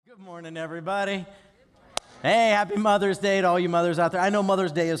Good morning, everybody. Hey, happy Mother's Day to all you mothers out there. I know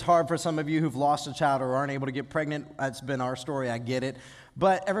Mother's Day is hard for some of you who've lost a child or aren't able to get pregnant. That's been our story, I get it.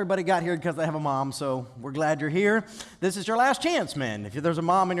 But everybody got here because they have a mom, so we're glad you're here. This is your last chance, man. If there's a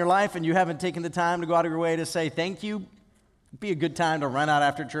mom in your life and you haven't taken the time to go out of your way to say thank you, it'd be a good time to run out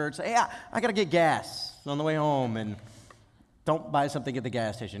after church. Say, hey, I got to get gas on the way home, and don't buy something at the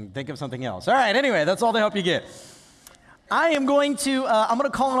gas station. Think of something else. All right, anyway, that's all the help you get. I'm going to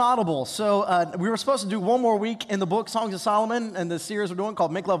call an audible. So we were supposed to do one more week in the book, Songs of Solomon, and the series we're doing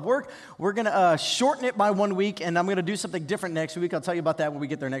called Make Love Work. We're going to shorten it by 1 week, and I'm going to do something different next week. I'll tell you about that when we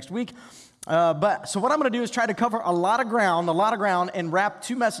get there next week. So what I'm going to do is try to cover a lot of ground, and wrap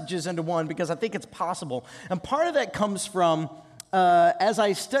two messages into one because I think it's possible. And part of that comes from, as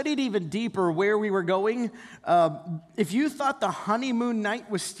I studied even deeper where we were going, if you thought the honeymoon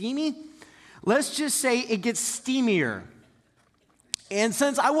night was steamy, let's just say it gets steamier. And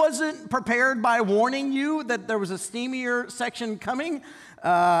since I wasn't prepared by warning you that there was a steamier section coming,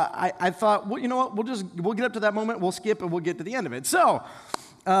 I thought, well, you know what, we'll get up to that moment, we'll skip, and we'll get to the end of it. So,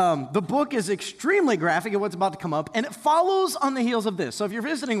 the book is extremely graphic at what's about to come up, and it follows on the heels of this. So if you're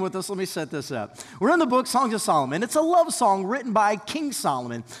visiting with us, let me set this up. We're in the book, Songs of Solomon. It's a love song written by King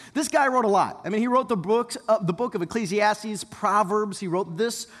Solomon. This guy wrote a lot. I mean, he wrote the book of Ecclesiastes, Proverbs. He wrote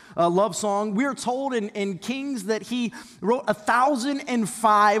this love song. We are told in Kings that he wrote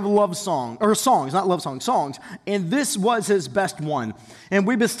 1,005 songs, and this was his best one. And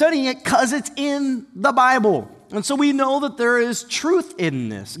we've been studying it because it's in the Bible. And so we know that there is truth in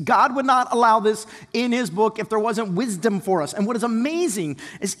this. God would not allow this in his book if there wasn't wisdom for us. And what is amazing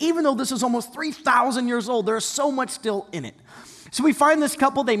is even though this is almost 3,000 years old, there's so much still in it. So we find this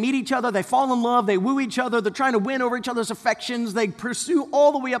couple, they meet each other, they fall in love, they woo each other, they're trying to win over each other's affections, they pursue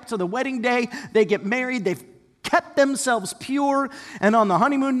all the way up to the wedding day, they get married, they've kept themselves pure, and on the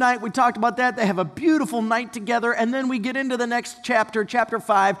honeymoon night, we talked about that, they have a beautiful night together, and then we get into the next chapter, chapter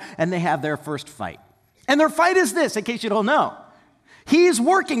 5, and they have their first fight. And their fight is this, in case you don't know. He's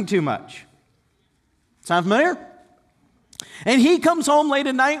working too much. Sound familiar? And he comes home late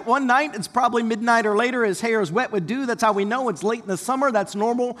at night. One night, it's probably midnight or later. His hair is wet with dew. That's how we know it's late in the summer. That's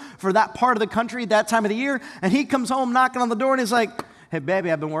normal for that part of the country, that time of the year. And he comes home knocking on the door, and he's like, hey, baby,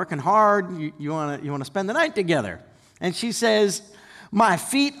 I've been working hard. You want to spend the night together? And she says, my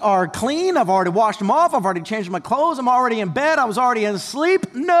feet are clean. I've already washed them off. I've already changed my clothes. I'm already in bed. I was already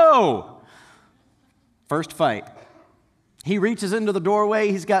asleep. No. First fight. He reaches into the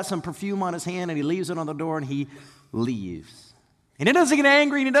doorway. He's got some perfume on his hand, and he leaves it on the door, and he leaves. And he doesn't get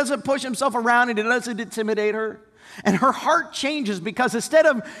angry, and he doesn't push himself around, and he doesn't intimidate her. And her heart changes because instead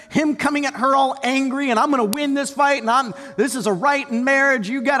of him coming at her all angry, and I'm going to win this fight, and this is a right in marriage,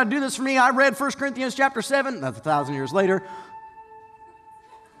 you got to do this for me. I read 1 Corinthians chapter 7. That's 1,000 years later.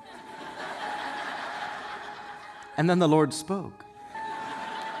 And then the Lord spoke.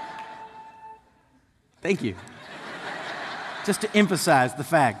 Thank you. Just to emphasize the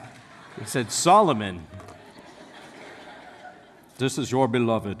fact. He said, Solomon, this is your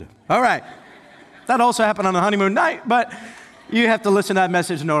beloved. All right. That also happened on the honeymoon night, but you have to listen to that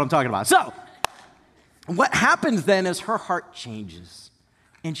message to know what I'm talking about. So, what happens then is her heart changes,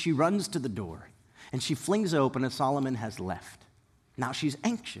 and she runs to the door, and she flings it open, and Solomon has left. Now she's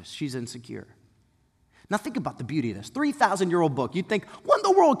anxious. She's insecure. Now think about the beauty of this. 3,000-year-old book. You'd think, what in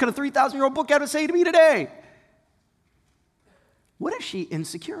the world could a 3,000-year-old book have to say to me today? What is she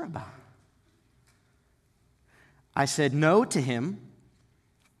insecure about? I said no to him.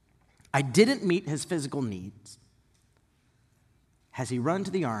 I didn't meet his physical needs. Has he run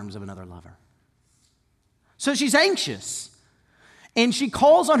to the arms of another lover? So she's anxious. And she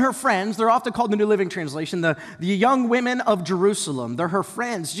calls on her friends. They're often called in the New Living Translation, the young women of Jerusalem. They're her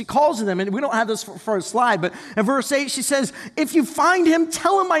friends. She calls on them, and we don't have this for a slide, but in verse 8, she says, if you find him,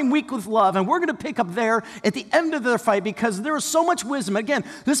 tell him I'm weak with love. And we're going to pick up there at the end of their fight because there is so much wisdom. Again,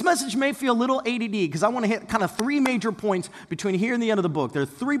 this message may feel a little ADD because I want to hit kind of 3 major points between here and the end of the book. There are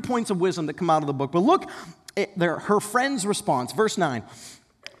 3 points of wisdom that come out of the book. But look at her friend's response. Verse 9.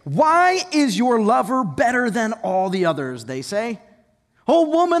 Why is your lover better than all the others, they say? Oh,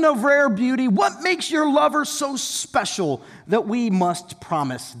 woman of rare beauty, what makes your lover so special that we must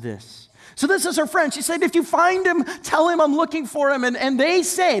promise this? So this is her friend. She said, if you find him, tell him I'm looking for him. And they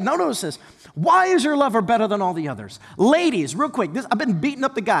say, notice this, why is your lover better than all the others? Ladies, real quick, I've been beating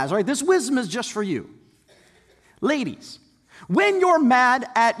up the guys, all right? This wisdom is just for you. Ladies, when you're mad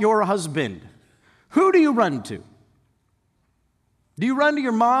at your husband, who do you run to? Do you run to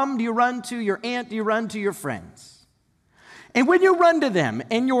your mom? Do you run to your aunt? Do you run to your friends? And when you run to them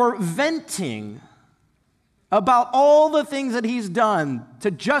and you're venting, about all the things that he's done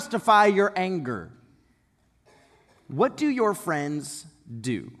to justify your anger, what do your friends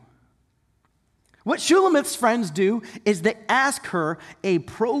do? What Shulamith's friends do is they ask her a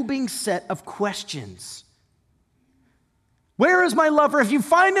probing set of questions. Where is my lover? If you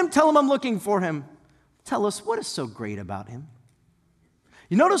find him, tell him I'm looking for him. Tell us, what is so great about him?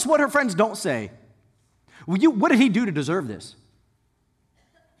 You notice what her friends don't say. What did he do to deserve this?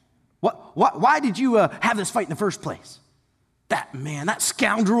 Why did you have this fight in the first place? That man, that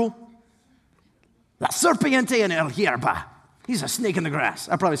scoundrel, la serpiente en el hierba. He's a snake in the grass.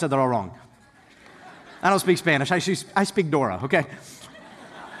 I probably said that all wrong. I don't speak Spanish. I speak Dora, okay?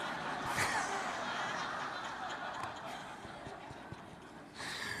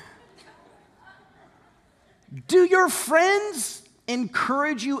 Do your friends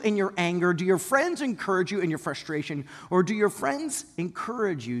encourage you in your anger? Do your friends encourage you in your frustration? Or do your friends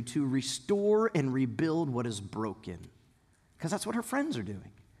encourage you to restore and rebuild what is broken? Because that's what her friends are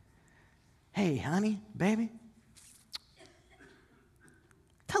doing. Hey, honey, baby,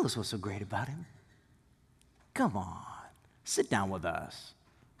 tell us what's so great about him. Come on, sit down with us.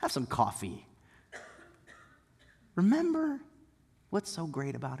 Have some coffee. Remember what's so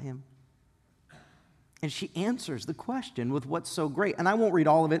great about him? And she answers the question with what's so great. And I won't read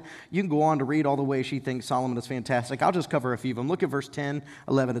all of it. You can go on to read all the ways she thinks Solomon is fantastic. I'll just cover a few of them. Look at verse 10,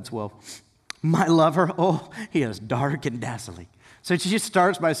 11, and 12. My lover, oh, he is dark and dazzling. So she just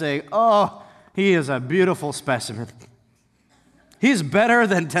starts by saying, oh, he is a beautiful specimen. He's better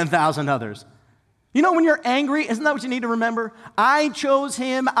than 10,000 others. You know, when you're angry, isn't that what you need to remember? I chose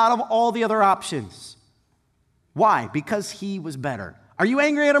him out of all the other options. Why? Because he was better. Are you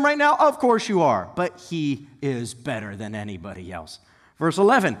angry at him right now? Of course you are, but he is better than anybody else. Verse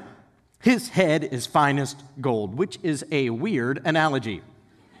 11, his head is finest gold, which is a weird analogy.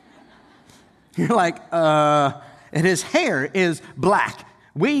 You're like, and his hair is black.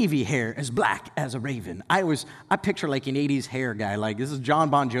 Wavy hair as black as a raven. I picture like an 80s hair guy. Like, this is John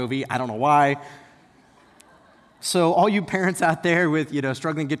Bon Jovi. I don't know why. So all you parents out there with,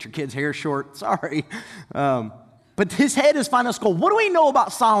 struggling to get your kids' hair short, sorry. But his head is finest gold. What do we know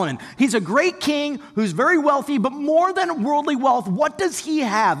about Solomon? He's a great king who's very wealthy, but more than worldly wealth, what does he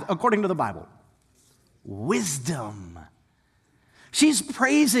have according to the Bible? Wisdom. She's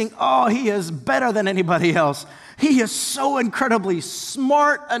praising, oh, he is better than anybody else. He is so incredibly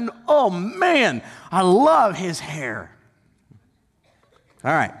smart, and oh man, I love his hair.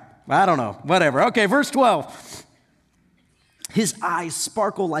 All right, I don't know, whatever. Okay, verse 12. His eyes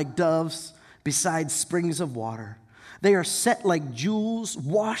sparkle like doves beside springs of water. They are set like jewels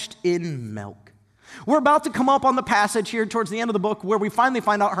washed in milk. We're about to come up on the passage here towards the end of the book where we finally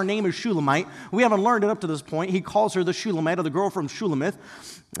find out her name is Shulamite. We haven't learned it up to this point. He calls her the Shulamite, or the girl from Shulamith,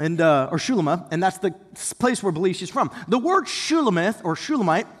 or Shulama, and that's the place where we believe she's from. The word Shulamith or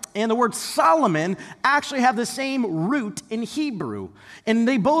Shulamite and the word Solomon actually have the same root in Hebrew, and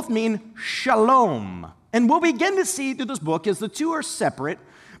they both mean shalom. And what we begin to see through this book is the two are separate,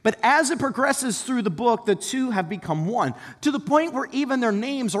 but as it progresses through the book, the two have become one, to the point where even their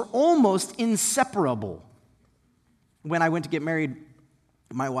names are almost inseparable. When I went to get married,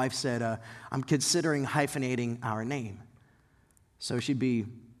 my wife said, I'm considering hyphenating our name. So she'd be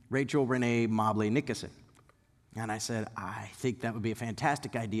Rachel Renee Mobley Nickerson. And I said, I think that would be a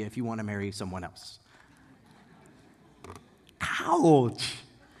fantastic idea if you want to marry someone else. Ouch.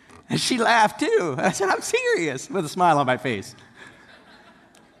 And she laughed too. I said, I'm serious, with a smile on my face.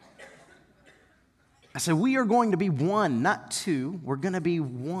 I said, we are going to be one, not two. We're going to be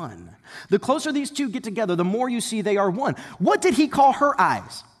one. The closer these two get together, the more you see they are one. What did he call her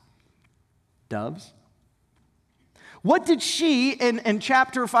eyes? Doves. What did she, in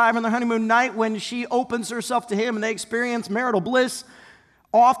chapter 5 on their honeymoon night, when she opens herself to him and they experience marital bliss,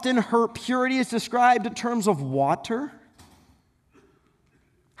 often her purity is described in terms of water.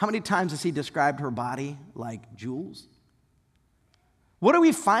 How many times has he described her body like jewels? What are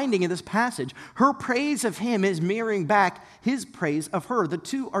we finding in this passage? Her praise of him is mirroring back his praise of her. The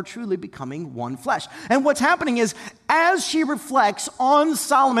two are truly becoming one flesh. And what's happening is, as she reflects on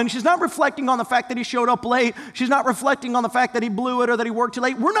Solomon, she's not reflecting on the fact that he showed up late. She's not reflecting on the fact that he blew it or that he worked too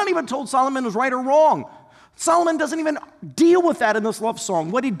late. We're not even told Solomon was right or wrong. Solomon doesn't even deal with that in this love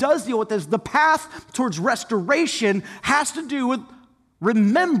song. What he does deal with is the path towards restoration has to do with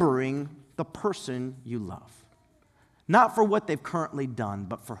remembering the person you love. Not for what they've currently done,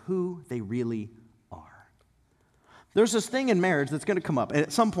 but for who they really are. There's this thing in marriage that's going to come up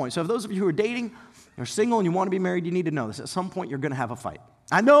at some point. So if those of you who are dating or single and you want to be married, you need to know this. At some point, you're going to have a fight.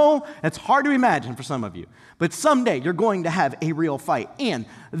 I know it's hard to imagine for some of you, but someday you're going to have a real fight. And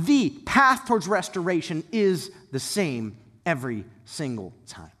the path towards restoration is the same every single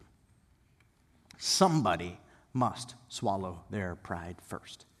time. Somebody must swallow their pride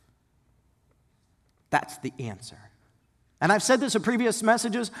first. That's the answer. And I've said this in previous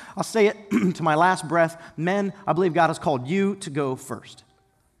messages. I'll say it to my last breath. Men, I believe God has called you to go first.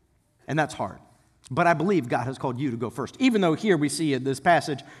 And that's hard. But I believe God has called you to go first. Even though here we see in this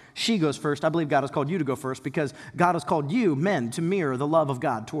passage, she goes first, I believe God has called you to go first because God has called you, men, to mirror the love of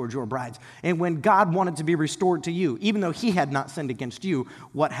God towards your brides. And when God wanted to be restored to you, even though he had not sinned against you,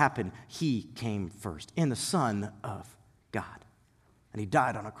 what happened? He came first in the Son of God. And he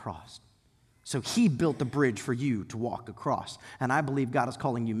died on a cross. So he built the bridge for you to walk across. And I believe God is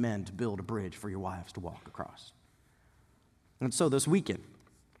calling you men to build a bridge for your wives to walk across. And so this weekend,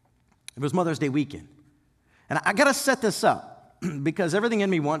 it was Mother's Day weekend. And I got to set this up because everything in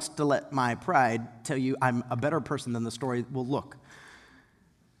me wants to let my pride tell you I'm a better person than the story will look.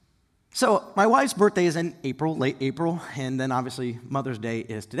 So my wife's birthday is in April, late April, and then obviously Mother's Day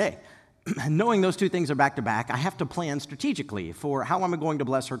is today. Knowing those two things are back to back, I have to plan strategically for how I'm going to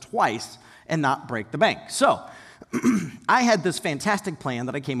bless her twice and not break the bank. So I had this fantastic plan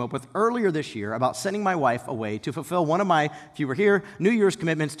that I came up with earlier this year about sending my wife away to fulfill one of my, if you were here, New Year's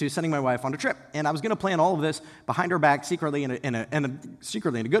commitments to sending my wife on a trip. And I was going to plan all of this behind her back secretly in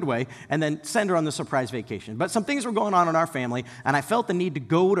a good way, and then send her on the surprise vacation. But some things were going on in our family, and I felt the need to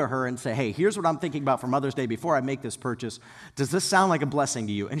go to her and say, hey, here's what I'm thinking about for Mother's Day before I make this purchase. Does this sound like a blessing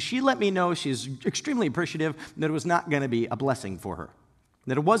to you? And she let me know she's extremely appreciative that it was not going to be a blessing for her.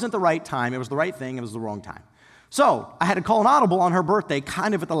 That it wasn't the right time, it was the right thing, it was the wrong time. So I had to call an audible on her birthday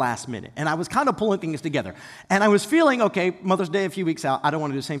kind of at the last minute, and I was kind of pulling things together. And I was feeling, okay, Mother's Day a few weeks out, I don't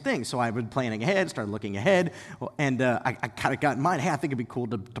want to do the same thing. So I was planning ahead, started looking ahead, and I kind of got in mind, hey, I think it'd be cool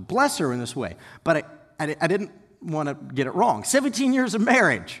to bless her in this way. But I didn't want to get it wrong. 17 years of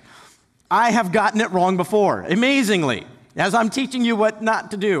marriage, I have gotten it wrong before, amazingly. As I'm teaching you what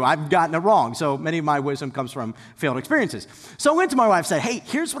not to do, I've gotten it wrong. So many of my wisdom comes from failed experiences. So I went to my wife and said, hey,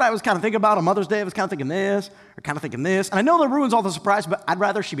 here's what I was kind of thinking about on Mother's Day. I was kind of thinking this, or kind of thinking this. And I know that ruins all the surprise, but I'd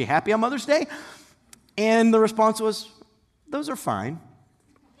rather she be happy on Mother's Day. And the response was, those are fine.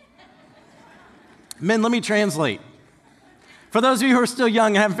 Men, let me translate. For those of you who are still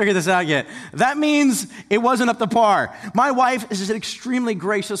young and haven't figured this out yet, that means it wasn't up to par. My wife is an extremely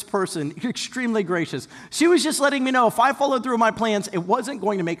gracious person, extremely gracious. She was just letting me know if I followed through my plans, it wasn't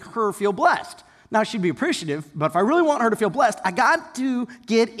going to make her feel blessed. Now, she'd be appreciative, but if I really want her to feel blessed, I got to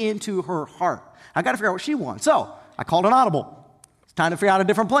get into her heart. I got to figure out what she wants. So I called an audible. It's time to figure out a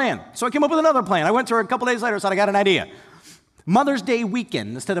different plan. So I came up with another plan. I went to her a couple days later and said, I got an idea. Mother's Day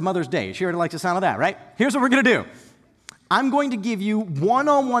weekend instead of Mother's Day. She already likes the sound of that, right? Here's what we're going to do. I'm going to give you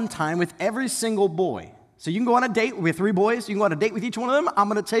one-on-one time with every single boy. So you can go on a date. We have 3 boys. You can go on a date with each one of them. I'm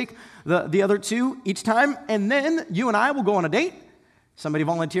going to take the other 2 each time, and then you and I will go on a date. Somebody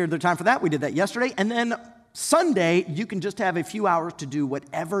volunteered their time for that. We did that yesterday. And then Sunday, you can just have a few hours to do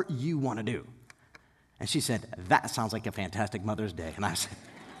whatever you want to do. And she said, that sounds like a fantastic Mother's Day. And I said,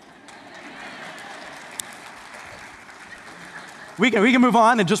 We can move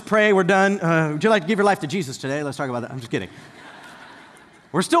on and just pray. We're done. Would you like to give your life to Jesus today? Let's talk about that. I'm just kidding.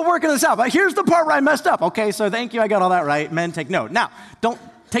 We're still working this out, but here's the part where I messed up. Okay, so thank you. I got all that right. Men, take note. Now, don't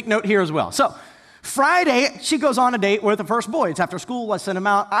take note here as well. So Friday, she goes on a date with the first boy. It's after school. I send him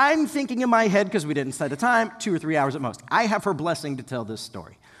out. I'm thinking in my head, because we didn't set a time, 2 or 3 hours at most. I have her blessing to tell this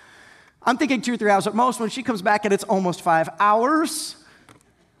story. I'm thinking 2 or 3 hours at most. When she comes back and it's almost 5 hours,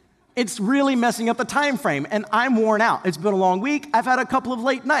 it's really messing up the time frame, and I'm worn out. It's been a long week. I've had a couple of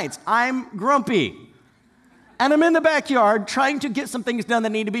late nights. I'm grumpy. And I'm in the backyard trying to get some things done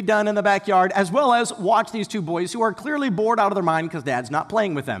that need to be done in the backyard, as well as watch these 2 boys who are clearly bored out of their mind because dad's not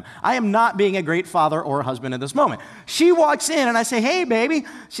playing with them. I am not being a great father or husband at this moment. She walks in, and I say, hey, baby.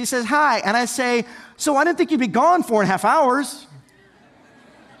 She says, hi. And I say, so I didn't think you'd be gone 4.5 hours.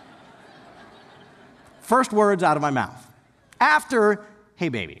 First words out of my mouth. After, hey,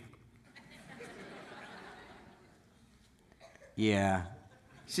 baby. Yeah.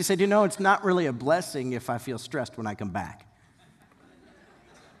 She said, it's not really a blessing if I feel stressed when I come back.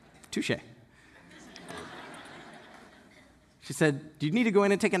 Touche. She said, do you need to go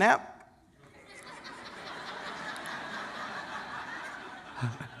in and take a nap?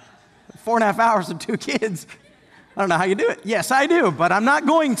 4.5 hours of 2 kids. I don't know how you do it. Yes, I do, but I'm not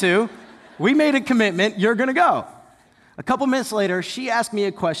going to. We made a commitment. You're going to go. A couple minutes later, she asked me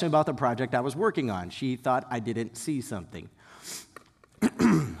a question about the project I was working on. She thought I didn't see something.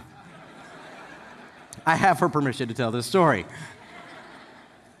 I have her permission to tell this story.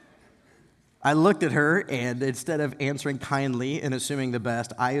 I looked at her, and instead of answering kindly and assuming the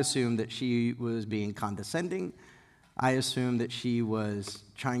best, I assumed that she was being condescending. I assumed that she was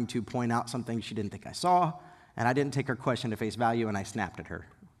trying to point out something she didn't think I saw, and I didn't take her question to face value, and I snapped at her.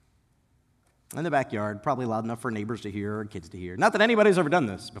 In the backyard, probably loud enough for neighbors to hear or kids to hear. Not that anybody's ever done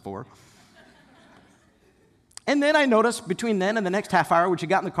this before. And then I noticed between then and the next half hour, when she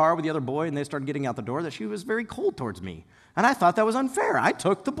got in the car with the other boy and they started getting out the door, that she was very cold towards me. And I thought that was unfair. I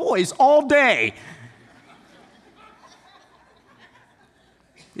took the boys all day.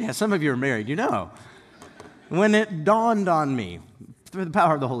 Yeah, some of you are married, you know. When it dawned on me, through the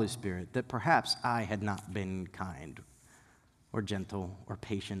power of the Holy Spirit, that perhaps I had not been kind or gentle or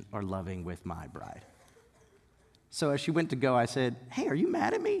patient or loving with my bride. So as she went to go, I said, "Hey, are you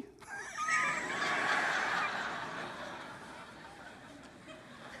mad at me?"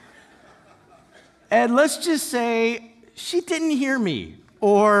 And let's just say she didn't hear me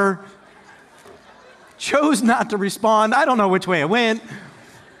or chose not to respond. I don't know which way it went.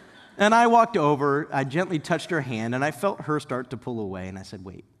 And I walked over, I gently touched her hand, and I felt her start to pull away. And I said,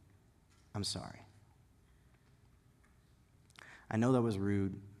 "Wait, I'm sorry. I know that was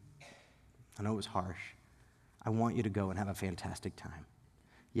rude. I know it was harsh. I want you to go and have a fantastic time.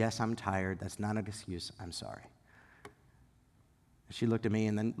 Yes, I'm tired. That's not an excuse. I'm sorry." She looked at me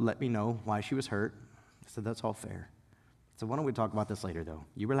and then let me know why she was hurt. I said, "That's all fair." I said, "Why don't we talk about this later, though?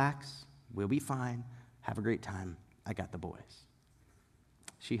 You relax. We'll be fine. Have a great time. I got the boys."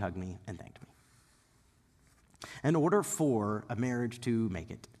 She hugged me and thanked me. In order for a marriage to make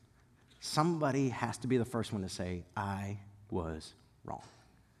it, somebody has to be the first one to say, "I was wrong."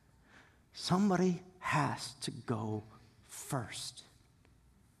 Somebody has to go first.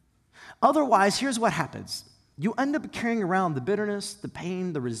 Otherwise, here's what happens. You end up carrying around the bitterness, the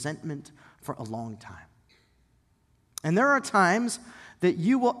pain, the resentment for a long time. And there are times that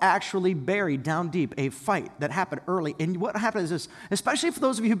you will actually bury down deep a fight that happened early. And what happens is, especially for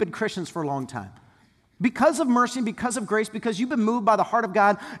those of you who've been Christians for a long time, because of mercy, because of grace, because you've been moved by the heart of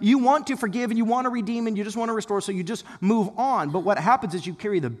God, you want to forgive and you want to redeem and you just want to restore, so you just move on. But what happens is you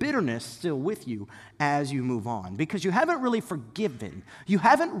carry the bitterness still with you as you move on because you haven't really forgiven. You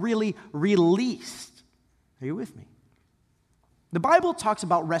haven't really released. Are you with me? The Bible talks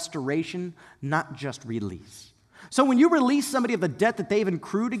about restoration, not just release. So when you release somebody of the debt that they've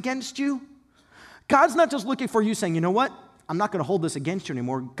accrued against you, God's not just looking for you saying, "You know what? I'm not going to hold this against you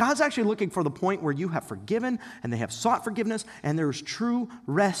anymore." God's actually looking for the point where you have forgiven and they have sought forgiveness and there's true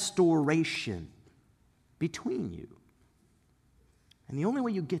restoration between you. And the only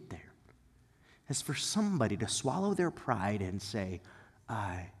way you get there is for somebody to swallow their pride and say,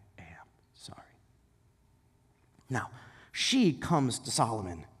 "I am sorry." Now, she comes to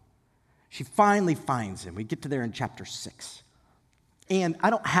Solomon. She finally finds him. We get to there in chapter 6. And I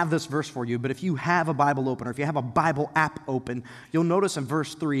don't have this verse for you, but if you have a Bible open or if you have a Bible app open, you'll notice in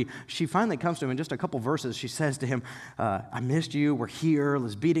verse 3, she finally comes to him in just a couple verses. She says to him, "I missed you. We're here.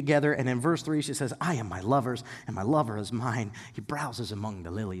 Let's be together." And in verse 3, she says, "I am my lover's, and my lover is mine. He browses among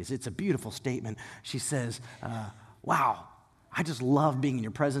the lilies." It's a beautiful statement. She says, "Wow, I just love being in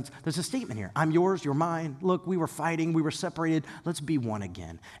your presence." There's a statement here. "I'm yours, you're mine. Look, we were fighting, we were separated. Let's be one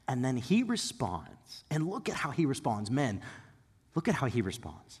again." And then he responds. And look at how he responds. Men, look at how he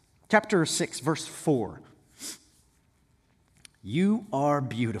responds. Chapter 6, verse 4. "You are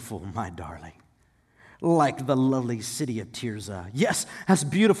beautiful, my darling, like the lovely city of Tirzah. Yes, as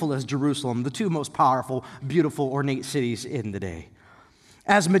beautiful as Jerusalem, the two most powerful, beautiful, ornate cities in the day.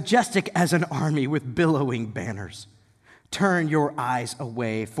 As majestic as an army with billowing banners. Turn your eyes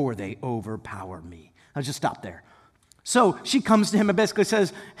away, for they overpower me." I'll just stop there. So she comes to him and basically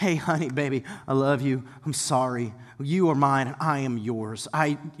says, "Hey, honey, baby, I love you. I'm sorry. You are mine and I am yours.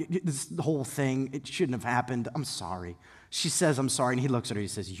 This whole thing, it shouldn't have happened. I'm sorry." She says, "I'm sorry." And he looks at her, he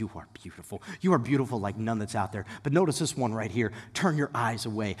says, "You are beautiful. You are beautiful like none that's out there. But notice this one right here. Turn your eyes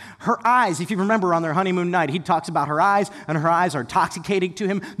away." Her eyes, if you remember on their honeymoon night, he talks about her eyes, and her eyes are intoxicating to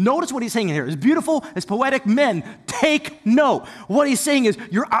him. Notice what he's saying here. It's beautiful, it's poetic. Men, take note. What he's saying is,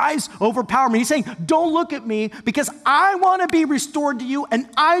 your eyes overpower me. He's saying, don't look at me because I want to be restored to you, and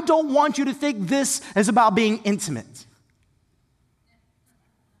I don't want you to think this is about being intimate.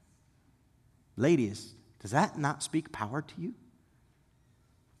 Ladies, does that not speak power to you?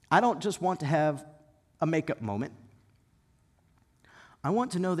 I don't just want to have a makeup moment. I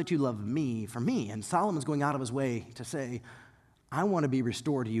want to know that you love me for me. And Solomon's going out of his way to say, I want to be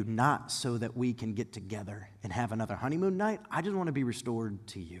restored to you, not so that we can get together and have another honeymoon night. I just want to be restored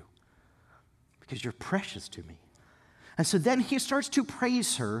to you because you're precious to me. And so then he starts to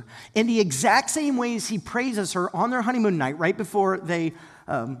praise her in the exact same ways he praises her on their honeymoon night, right before they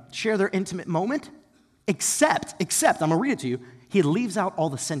share their intimate moment, except, I'm going to read it to you, he leaves out all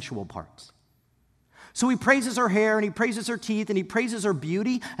the sensual parts. So he praises her hair, and he praises her teeth, and he praises her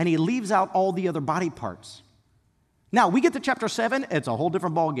beauty, and he leaves out all the other body parts. Now, we get to chapter 7, it's a whole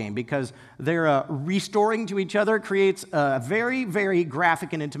different ballgame because they're restoring to each other creates a very, very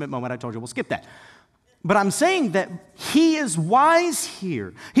graphic and intimate moment. I told you, we'll skip that. But I'm saying that he is wise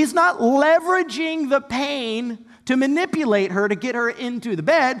here. He's not leveraging the pain to manipulate her to get her into the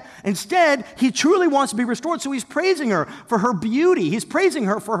bed. Instead, he truly wants to be restored, so he's praising her for her beauty. He's praising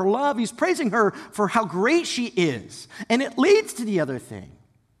her for her love. He's praising her for how great she is. And it leads to the other thing.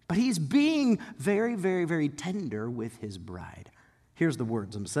 But he's being very, very, very tender with his bride. Here's the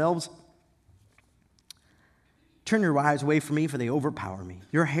words themselves. Turn your eyes away from me, for they overpower me.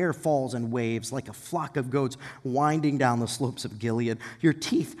 Your hair falls in waves like a flock of goats winding down the slopes of Gilead. Your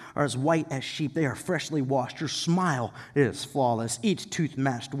teeth are as white as sheep. They are freshly washed. Your smile is flawless, each tooth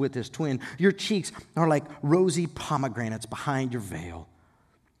matched with its twin. Your cheeks are like rosy pomegranates behind your veil.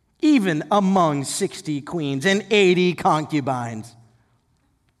 Even among 60 queens and 80 concubines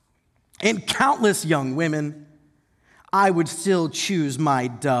and countless young women, I would still choose my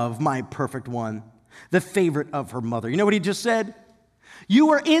dove, my perfect one, the favorite of her mother. You know what he just said? You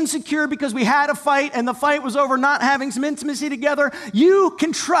were insecure because we had a fight and the fight was over not having some intimacy together. You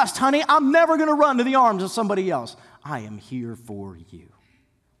can trust, honey, I'm never going to run to the arms of somebody else. I am here for you.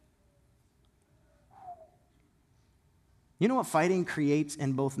 You know what fighting creates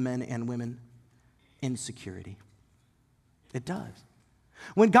in both men and women? Insecurity. It does.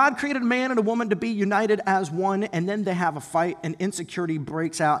 When God created a man and a woman to be united as one, and then they have a fight and insecurity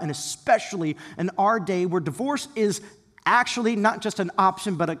breaks out, and especially in our day where divorce is actually not just an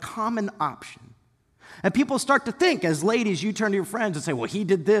option, but a common option. And people start to think, as ladies, you turn to your friends and say, well, he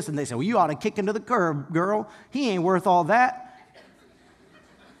did this, and they say, well, you ought to kick him to the curb, girl. He ain't worth all that.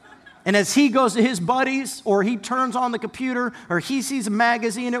 And as he goes to his buddies, or he turns on the computer, or he sees a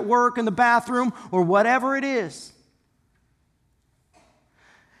magazine at work in the bathroom, or whatever it is,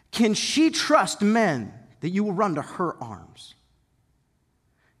 can she trust men that you will run to her arms?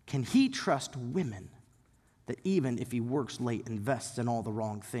 Can he trust women that even if he works late, invests in all the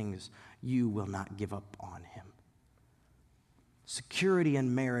wrong things, you will not give up on him? Security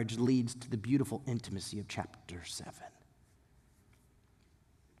in marriage leads to the beautiful intimacy of chapter 7.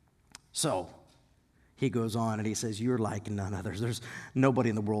 So, he goes on and he says, you're like none others. There's nobody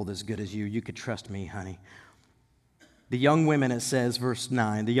in the world as good as you. You could trust me, honey. The young women, it says, verse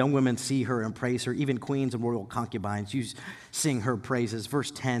 9, the young women see her and praise her, even queens and royal concubines, you sing her praises. Verse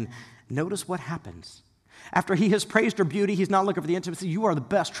 10, notice what happens. After he has praised her beauty, he's not looking for the intimacy. You are the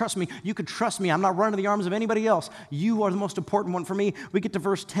best. Trust me. You can trust me. I'm not running to the arms of anybody else. You are the most important one for me. We get to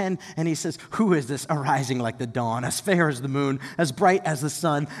verse 10, and he says, who is this arising like the dawn, as fair as the moon, as bright as the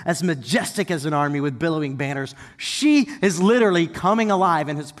sun, as majestic as an army with billowing banners? She is literally coming alive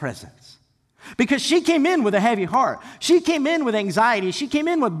in his presence. Because she came in with a heavy heart. She came in with anxiety. She came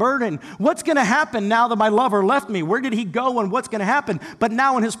in with burden. What's going to happen now that my lover left me? Where did he go and what's going to happen? But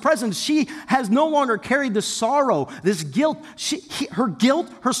now in his presence, she has no longer carried this sorrow, this guilt.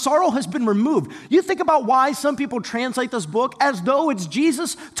 Her sorrow has been removed. You think about why some people translate this book as though it's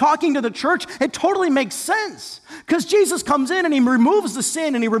Jesus talking to the church. It totally makes sense. Because Jesus comes in and he removes the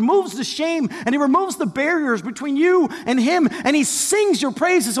sin and he removes the shame and he removes the barriers between you and him and he sings your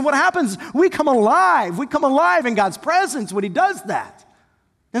praises. And what happens? We come alive. We come alive in God's presence when he does that.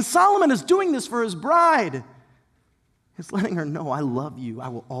 And Solomon is doing this for his bride. He's letting her know, I love you. I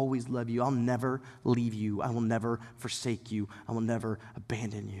will always love you. I'll never leave you. I will never forsake you. I will never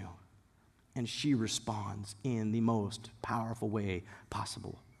abandon you. And she responds in the most powerful way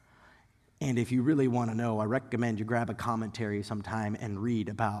possible. And if you really want to know, I recommend you grab a commentary sometime and read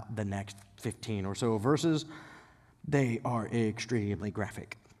about the next 15 or so verses. They are extremely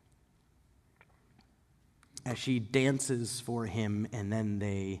graphic. As she dances for him, and then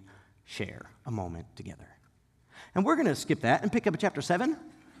they share a moment together. And we're going to skip that and pick up at chapter 7.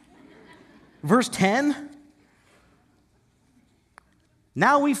 Verse 10.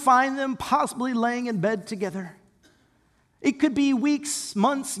 Now we find them possibly laying in bed together. It could be weeks,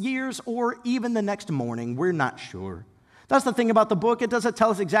 months, years, or even the next morning. We're not sure. That's the thing about the book. It doesn't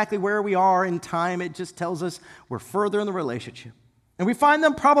tell us exactly where we are in time. It just tells us we're further in the relationship. And we find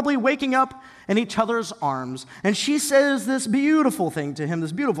them probably waking up in each other's arms. And she says this beautiful thing to him,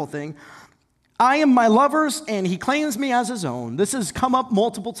 this beautiful thing. I am my lover's, and he claims me as his own. This has come up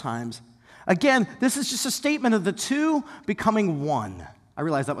multiple times. Again, this is just a statement of the two becoming one. I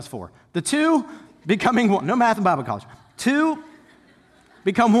realize that was 4. The two becoming one. No math in Bible college. two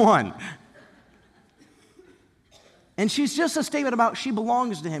become one. And she's just a statement about she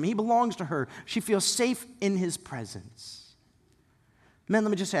belongs to him. He belongs to her. She feels safe in his presence. Men,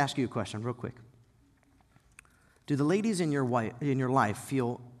 let me just ask you a question real quick. Do the ladies in your life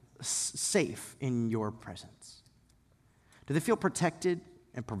feel safe in your presence? Do they feel protected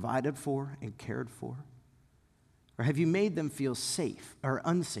and provided for and cared for? Or have you made them feel safe or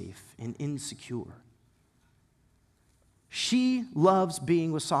unsafe and insecure? She loves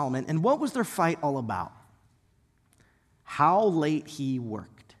being with Solomon. And what was their fight all about? How late he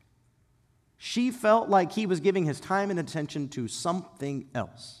worked. She felt like he was giving his time and attention to something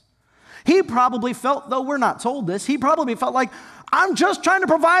else. He probably felt, though we're not told this, he probably felt like, I'm just trying to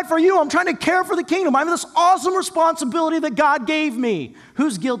provide for you. I'm trying to care for the kingdom. I have this awesome responsibility that God gave me.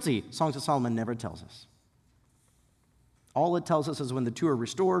 Who's guilty? Songs of Solomon never tells us. All it tells us is when the two are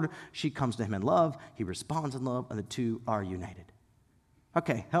restored, she comes to him in love, he responds in love, and the two are united.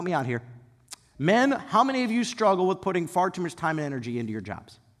 Okay, help me out here. Men, how many of you struggle with putting far too much time and energy into your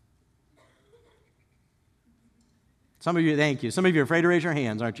jobs? Some of you, thank you. Some of you are afraid to raise your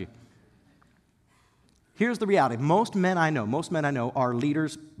hands, aren't you? Here's the reality. Most men I know are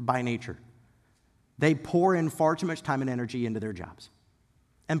leaders by nature. They pour in far too much time and energy into their jobs.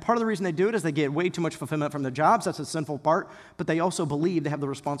 And part of the reason they do it is they get way too much fulfillment from their jobs. That's a sinful part. But they also believe they have the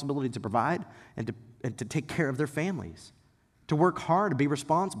responsibility to provide and to take care of their families, to work hard, to be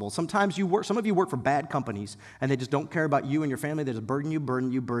responsible. Sometimes some of you work for bad companies, and they just don't care about you and your family. They just burden you.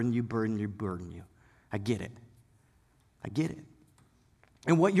 I get it.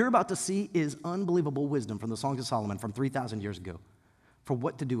 And what you're about to see is unbelievable wisdom from the Songs of Solomon from 3,000 years ago for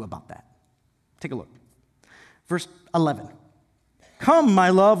what to do about that. Take a look. Verse 11. Come, my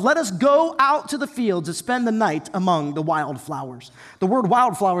love, let us go out to the fields and spend the night among the wildflowers. The word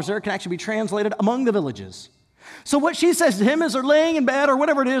wildflowers there can actually be translated among the villages. So what she says to him is they're laying in bed or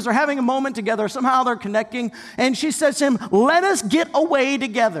whatever it is, they're having a moment together, somehow they're connecting, and she says to him, let us get away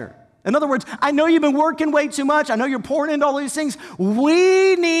together. In other words, I know you've been working way too much. I know you're pouring into all these things.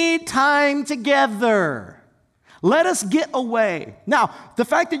 We need time together. Let us get away. Now, the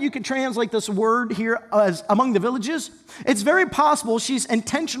fact that you can translate this word here as among the villages, it's very possible she's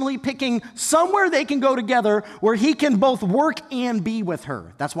intentionally picking somewhere they can go together where he can both work and be with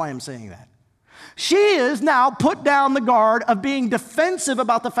her. That's why I'm saying that. She is now put down the guard of being defensive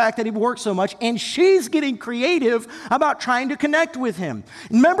about the fact that he works so much, and she's getting creative about trying to connect with him.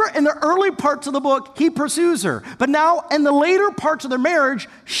 Remember, in the early parts of the book, he pursues her. But now, in the later parts of their marriage,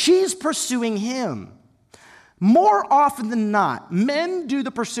 she's pursuing him. More often than not, men do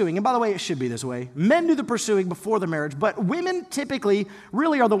the pursuing. And by the way, it should be this way. Men do the pursuing before the marriage, but women typically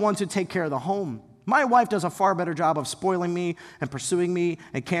really are the ones who take care of the home. My wife does a far better job of spoiling me and pursuing me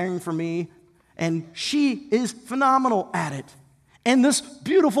and caring for me. And she is phenomenal at it. And this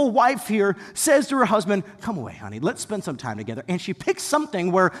beautiful wife here says to her husband, come away, honey, let's spend some time together. And she picks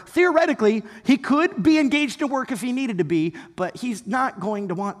something where theoretically he could be engaged in work if he needed to be, but he's not going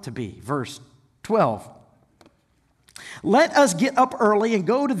to want to be. Verse 12. Let us get up early and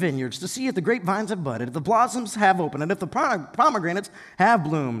go to vineyards to see if the grapevines have budded, if the blossoms have opened, and if the pomegranates have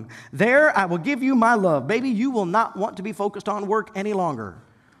bloomed. There I will give you my love. Baby, you will not want to be focused on work any longer.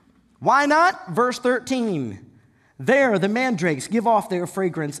 Why not? Verse 13. There the mandrakes give off their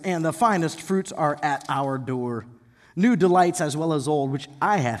fragrance, and the finest fruits are at our door. New delights as well as old, which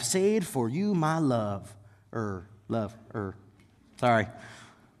I have saved for you, my love. Sorry.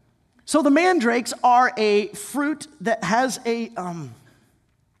 So the mandrakes are a fruit that has a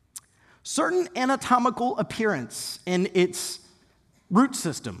certain anatomical appearance in its root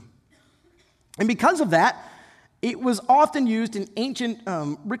system. And because of that, it was often used in ancient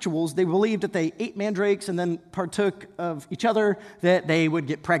rituals. They believed that they ate mandrakes and then partook of each other, that they would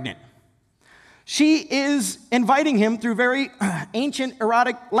get pregnant. She is inviting him through very ancient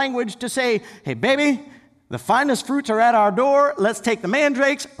erotic language to say, hey, baby, the finest fruits are at our door. Let's take the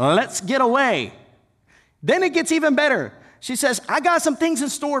mandrakes. Let's get away. Then it gets even better. She says, I got some things in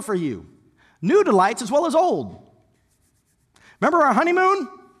store for you. New delights as well as old. Remember our honeymoon?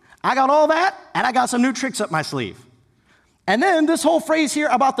 I got all that, and I got some new tricks up my sleeve. And then this whole phrase here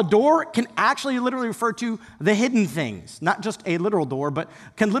about the door can actually literally refer to the hidden things. Not just a literal door, but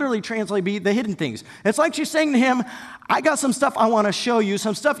can literally translate be the hidden things. It's like she's saying to him, I got some stuff I want to show you,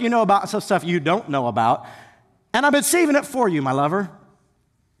 some stuff you know about, some stuff you don't know about, and I've been saving it for you, my lover.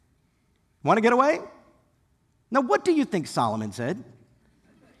 Want to get away? Now, what do you think Solomon said?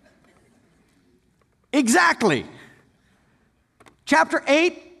 Exactly. Chapter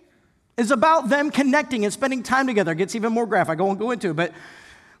 8 is about them connecting and spending time together. It gets even more graphic. I won't go into it, but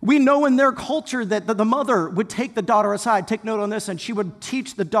We know in their culture that the mother would take the daughter aside, take note on this, and she would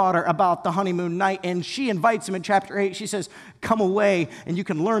teach the daughter about the honeymoon night, and she invites him in chapter 8. She says, come away, and you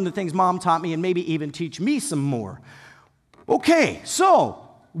can learn the things Mom taught me and maybe even teach me some more. Okay, so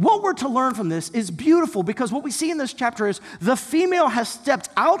what we're to learn from this is beautiful, because what we see in this chapter is the female has stepped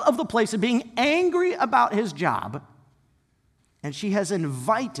out of the place of being angry about his job, and she has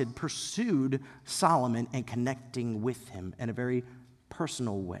pursued Solomon and connecting with him in a very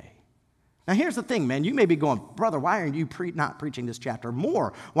personal way. Now, here's the thing, man. You may be going, brother, why aren't you not preaching this chapter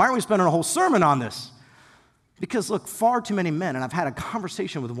more? Why aren't we spending a whole sermon on this? Because, look, far too many men, and I've had a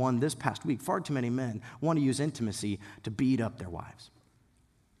conversation with one this past week, far too many men want to use intimacy to beat up their wives.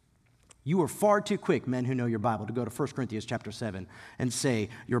 You are far too quick, men who know your Bible, to go to 1 Corinthians chapter 7 and say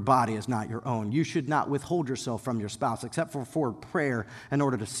your body is not your own. You should not withhold yourself from your spouse except for prayer in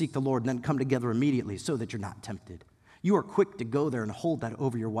order to seek the Lord and then come together immediately so that you're not tempted. You are quick to go there and hold that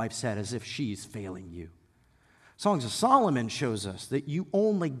over your wife's head as if she's failing you. Songs of Solomon shows us that you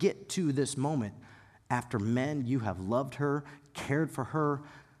only get to this moment after, men, you have loved her, cared for her,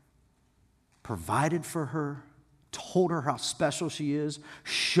 provided for her, told her how special she is,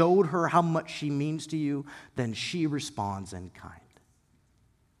 showed her how much she means to you, then she responds in kind.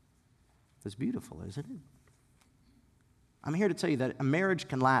 It's beautiful, isn't it? I'm here to tell you that a marriage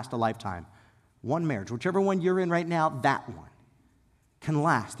can last a lifetime. One marriage, whichever one you're in right now, that one can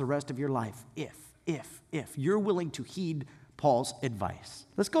last the rest of your life if you're willing to heed Paul's advice.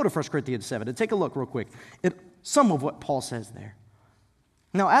 Let's go to 1 Corinthians 7 and take a look real quick at some of what Paul says there.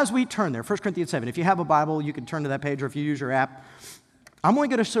 Now, as we turn there, 1 Corinthians 7, if you have a Bible, you can turn to that page, or if you use your app. I'm only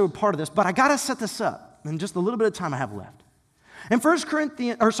going to show part of this, but I got to set this up in just a little bit of time I have left. In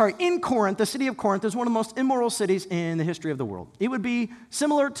Corinth, the city of Corinth is one of the most immoral cities in the history of the world. It would be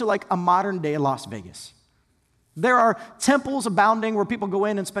similar to like a modern-day Las Vegas. There are temples abounding where people go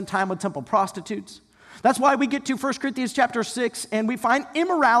in and spend time with temple prostitutes. That's why we get to 1 Corinthians chapter 6, and we find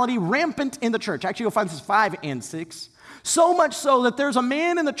immorality rampant in the church. Actually, you'll find this 5 and 6. So much so that there's a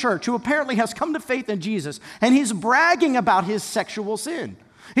man in the church who apparently has come to faith in Jesus, and he's bragging about his sexual sin.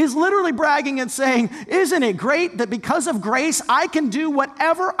 He's literally bragging and saying, isn't it great that because of grace, I can do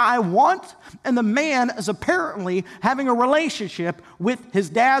whatever I want? And the man is apparently having a relationship with his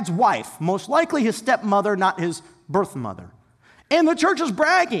dad's wife, most likely his stepmother, not his birth mother. And the church is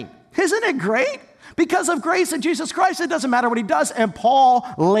bragging. Isn't it great? Because of grace in Jesus Christ, it doesn't matter what he does. And Paul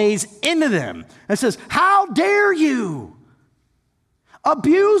lays into them and says, how dare you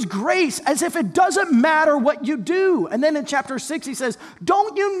abuse grace as if it doesn't matter what you do? And then in chapter 6, he says,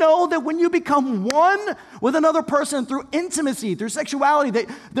 don't you know that when you become one with another person through intimacy, through sexuality,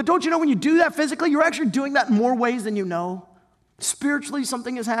 that don't you know when you do that physically, you're actually doing that in more ways than you know? Spiritually,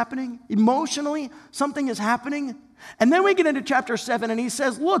 something is happening. Emotionally, something is happening. And then we get into chapter 7, and he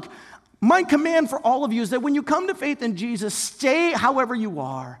says, look, my command for all of you is that when you come to faith in Jesus, stay however you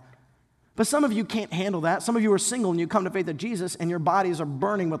are. But some of you can't handle that. Some of you are single and you come to faith in Jesus and your bodies are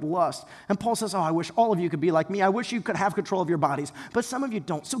burning with lust. And Paul says, I wish all of you could be like me. I wish you could have control of your bodies. But some of you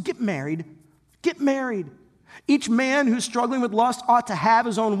don't. So get married. Get married. Each man who's struggling with lust ought to have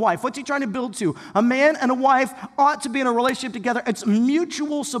his own wife. What's he trying to build to? A man and a wife ought to be in a relationship together. It's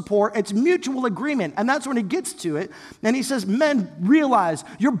mutual support. It's mutual agreement. And that's when he gets to it. And he says, men, realize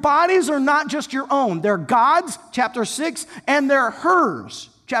your bodies are not just your own. They're God's, chapter 6, and they're hers.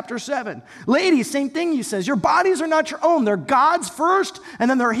 Chapter 7. Ladies, same thing he says. Your bodies are not your own. They're God's first,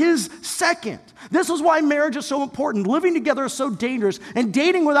 and then they're his second. This is why marriage is so important. Living together is so dangerous, and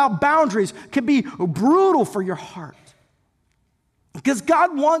dating without boundaries can be brutal for your heart. Because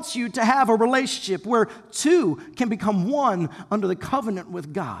God wants you to have a relationship where two can become one under the covenant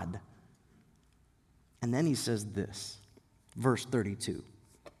with God. And then he says this, verse 32.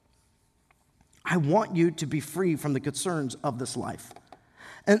 I want you to be free from the concerns of this life.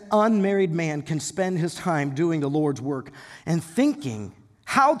 An unmarried man can spend his time doing the Lord's work and thinking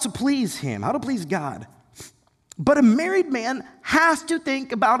how to please him, how to please God. But a married man has to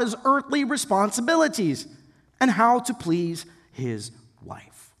think about his earthly responsibilities and how to please his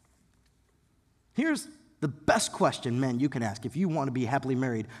wife. Here's the best question, men, you can ask if you want to be happily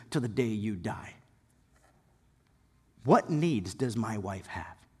married to the day you die. What needs does my wife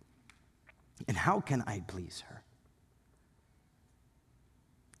have? And how can I please her?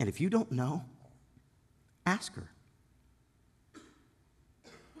 And if you don't know, ask her.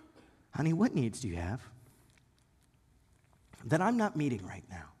 Honey, what needs do you have that I'm not meeting right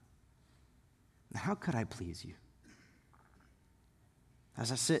now? And how could I please you?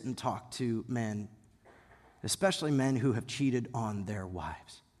 As I sit and talk to men, especially men who have cheated on their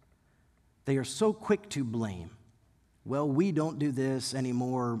wives, they are so quick to blame. Well, we don't do this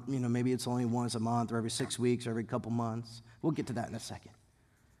anymore. Maybe it's only once a month or every 6 weeks or every couple months. We'll get to that in a second.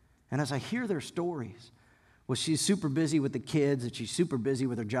 And as I hear their stories, well, she's super busy with the kids, and she's super busy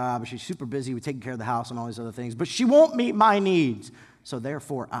with her job, and she's super busy with taking care of the house and all these other things, but she won't meet my needs. So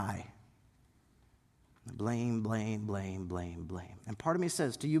therefore, I blame. And part of me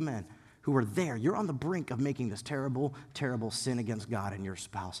says to you men who are there, you're on the brink of making this terrible, terrible sin against God and your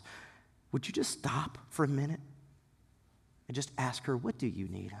spouse. Would you just stop for a minute and just ask her, what do you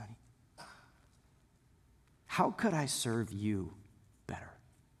need, honey? How could I serve you better?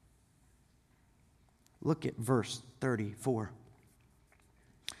 Look at verse 34.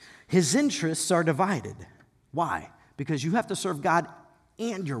 His interests are divided. Why? Because you have to serve God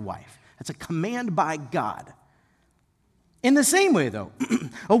and your wife. It's a command by God. In the same way, though,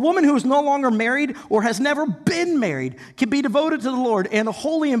 a woman who is no longer married or has never been married can be devoted to the Lord and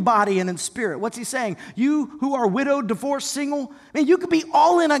holy in body and in spirit. What's he saying? You who are widowed, divorced, single, you could be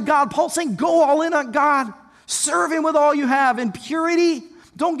all in on God. Paul's saying go all in on God. Serve him with all you have in purity.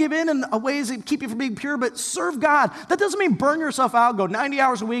 Don't give in ways that keep you from being pure, but serve God. That doesn't mean burn yourself out, go 90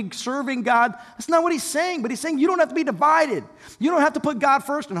 hours a week serving God. That's not what he's saying, but he's saying you don't have to be divided. You don't have to put God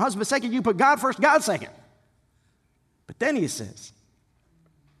first and husband second. You put God first, God second. But then he says,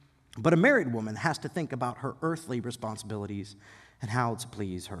 but a married woman has to think about her earthly responsibilities and how to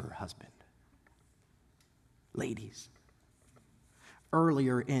please her husband. Ladies,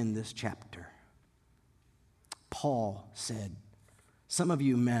 earlier in this chapter, Paul said, some of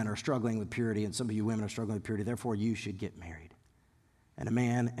you men are struggling with purity and some of you women are struggling with purity. Therefore, you should get married. And a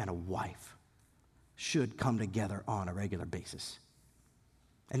man and a wife should come together on a regular basis.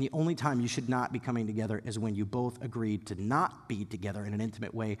 And the only time you should not be coming together is when you both agreed to not be together in an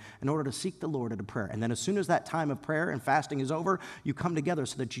intimate way in order to seek the Lord in a prayer. And then as soon as that time of prayer and fasting is over, you come together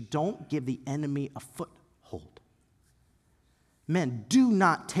so that you don't give the enemy a foothold. Men, do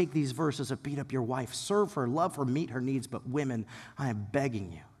not take these verses to beat up your wife. Serve her, love her, meet her needs. But women, I am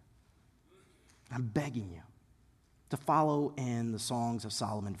begging you to follow in the Songs of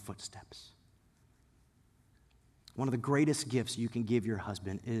Solomon footsteps. One of the greatest gifts you can give your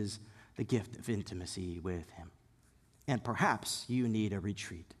husband is the gift of intimacy with him. And perhaps you need a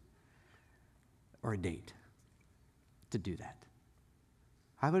retreat or a date to do that.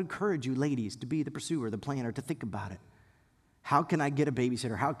 I would encourage you, ladies, to be the pursuer, the planner, to think about it. How can I get a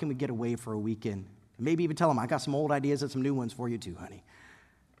babysitter? How can we get away for a weekend? Maybe even tell him, I got some old ideas and some new ones for you too, honey.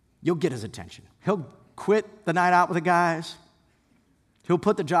 You'll get his attention. He'll quit the night out with the guys. He'll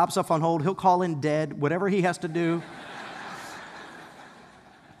put the job stuff on hold. He'll call in dead, whatever he has to do.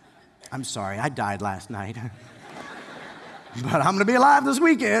 I'm sorry, I died last night. But I'm going to be alive this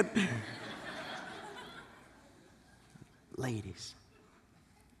weekend. Ladies,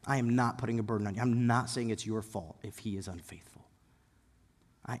 I am not putting a burden on you. I'm not saying it's your fault if he is unfaithful.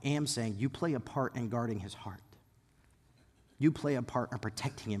 I am saying you play a part in guarding his heart. You play a part in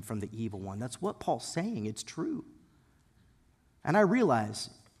protecting him from the evil one. That's what Paul's saying. It's true. And I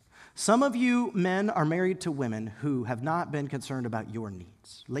realize some of you men are married to women who have not been concerned about your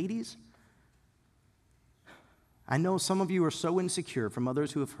needs. Ladies, I know some of you are so insecure from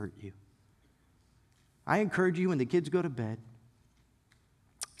others who have hurt you. I encourage you when the kids go to bed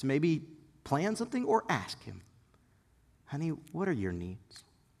to maybe plan something or ask him, honey, what are your needs?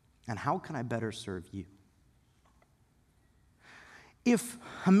 And how can I better serve you? If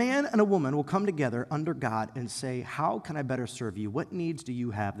a man and a woman will come together under God and say, how can I better serve you? What needs do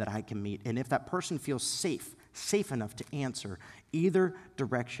you have that I can meet? And if that person feels safe enough to answer either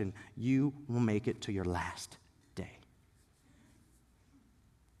direction, you will make it to your last day.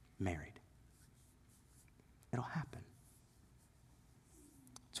 Married. It'll happen.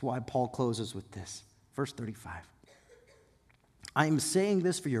 That's why Paul closes with this. Verse 35. I am saying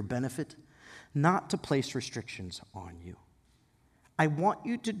this for your benefit, not to place restrictions on you. I want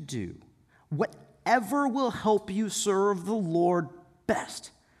you to do whatever will help you serve the Lord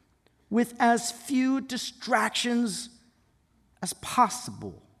best with as few distractions as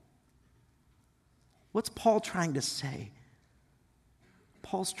possible. What's Paul trying to say?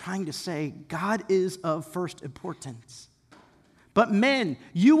 Paul's trying to say God is of first importance. But men,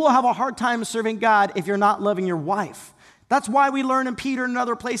 you will have a hard time serving God if you're not loving your wife. That's why we learn in Peter and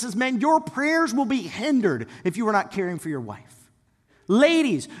other places, men, your prayers will be hindered if you are not caring for your wife.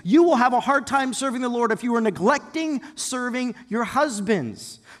 Ladies, you will have a hard time serving the Lord if you are neglecting serving your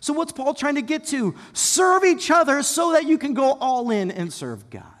husbands. So what's Paul trying to get to? Serve each other so that you can go all in and serve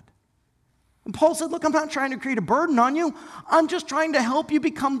God. And Paul said, look, I'm not trying to create a burden on you. I'm just trying to help you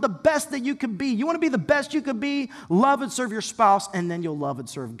become the best that you can be. You want to be the best you can be? Love and serve your spouse, and then you'll love and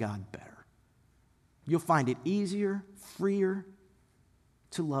serve God better. You'll find it easier freer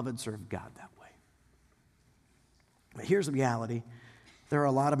to love and serve God that way. But here's the reality. There are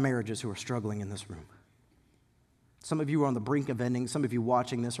a lot of marriages who are struggling in this room. Some of you are on the brink of ending. Some of you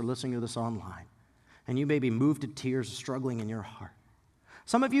watching this or listening to this online. And you may be moved to tears, struggling in your heart.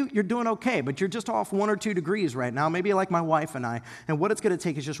 Some of you, you're doing okay, but you're just off 1 or 2 degrees right now, maybe like my wife and I. And what it's going to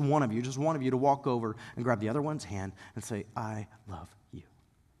take is just one of you to walk over and grab the other one's hand and say, I love you.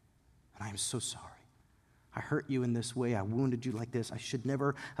 And I am so sorry. I hurt you in this way. I wounded you like this. I should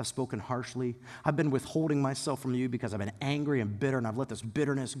never have spoken harshly. I've been withholding myself from you because I've been angry and bitter, and I've let this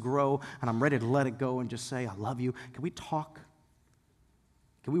bitterness grow, and I'm ready to let it go and just say, I love you. Can we talk?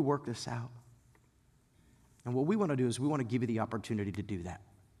 Can we work this out? And what we want to do is we want to give you the opportunity to do that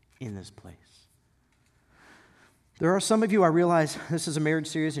in this place. There are some of you, I realize this is a marriage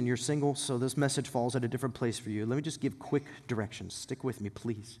series and you're single, so this message falls at a different place for you. Let me just give quick directions. Stick with me,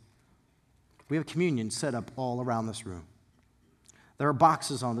 please. We have communion set up all around this room. There are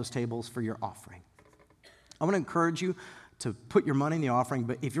boxes on those tables for your offering. I want to encourage you to put your money in the offering,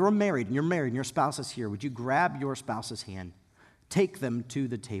 but if you're married and your spouse is here, would you grab your spouse's hand? Take them to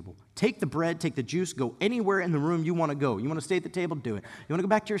the table. Take the bread, take the juice, go anywhere in the room you want to go. You want to stay at the table, do it. You want to go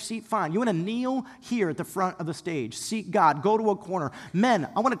back to your seat, fine. You want to kneel here at the front of the stage, seek God, go to a corner. Men,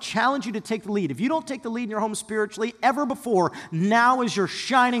 I want to challenge you to take the lead. If you don't take the lead in your home spiritually ever before, now is your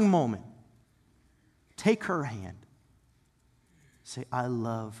shining moment. Take her hand. Say, I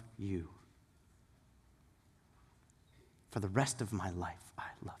love you. For the rest of my life, I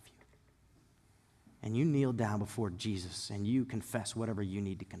love you. And you kneel down before Jesus and you confess whatever you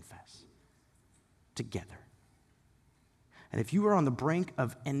need to confess together. And if you are on the brink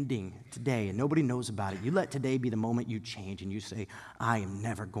of ending today and nobody knows about it, you let today be the moment you change and you say, I am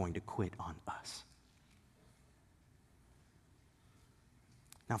never going to quit on us.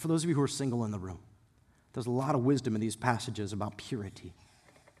 Now, for those of you who are single in the room, there's a lot of wisdom in these passages about purity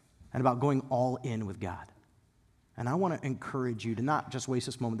and about going all in with God. And I want to encourage you to not just waste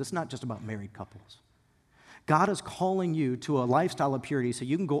this moment. This is not just about married couples. God is calling you to a lifestyle of purity so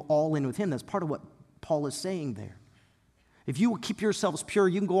you can go all in with Him. That's part of what Paul is saying there. If you will keep yourselves pure,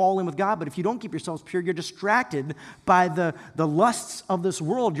 you can go all in with God. But if you don't keep yourselves pure, you're distracted by the lusts of this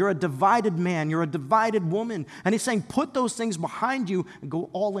world. You're a divided man. You're a divided woman. And He's saying, put those things behind you and go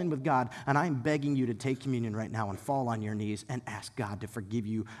all in with God. And I'm begging you to take communion right now and fall on your knees and ask God to forgive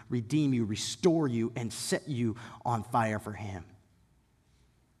you, redeem you, restore you, and set you on fire for Him.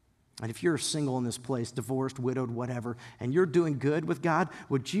 And if you're single in this place, divorced, widowed, whatever, and you're doing good with God,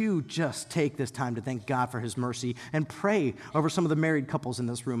 would you just take this time to thank God for His mercy and pray over some of the married couples in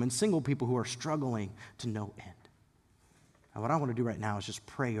this room and single people who are struggling to no end? And what I want to do right now is just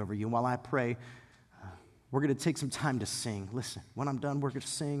pray over you. And while I pray, we're going to take some time to sing. Listen, when I'm done, we're going to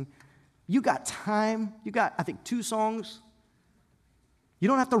sing. You got time. You got, I think, 2 songs. You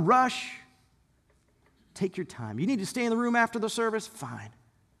don't have to rush. Take your time. You need to stay in the room after the service? Fine.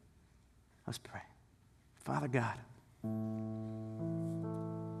 Let's pray. Father God,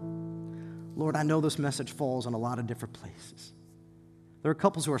 Lord, I know this message falls in a lot of different places. There are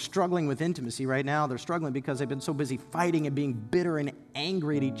couples who are struggling with intimacy right now. They're struggling because they've been so busy fighting and being bitter and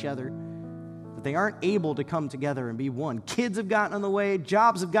angry at each other that they aren't able to come together and be one. Kids have gotten in the way.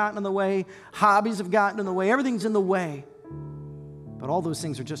 Jobs have gotten in the way. Hobbies have gotten in the way. Everything's in the way. But all those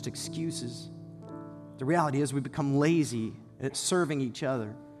things are just excuses. The reality is we become lazy at serving each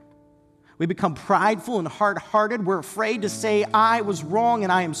other. We become prideful and hard-hearted. We're afraid to say, I was wrong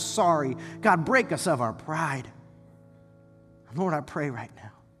and I am sorry. God, break us of our pride. Lord, I pray right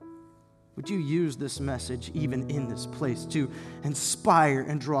now, would you use this message even in this place to inspire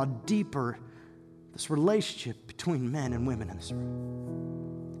and draw deeper this relationship between men and women in this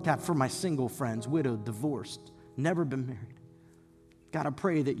room. God, for my single friends, widowed, divorced, never been married, God, I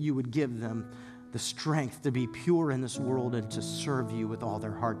pray that you would give them the strength to be pure in this world and to serve you with all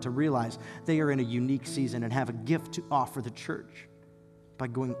their heart, to realize they are in a unique season and have a gift to offer the church by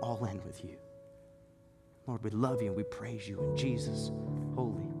going all in with you. Lord, we love you and we praise you in Jesus'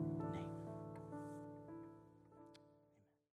 holy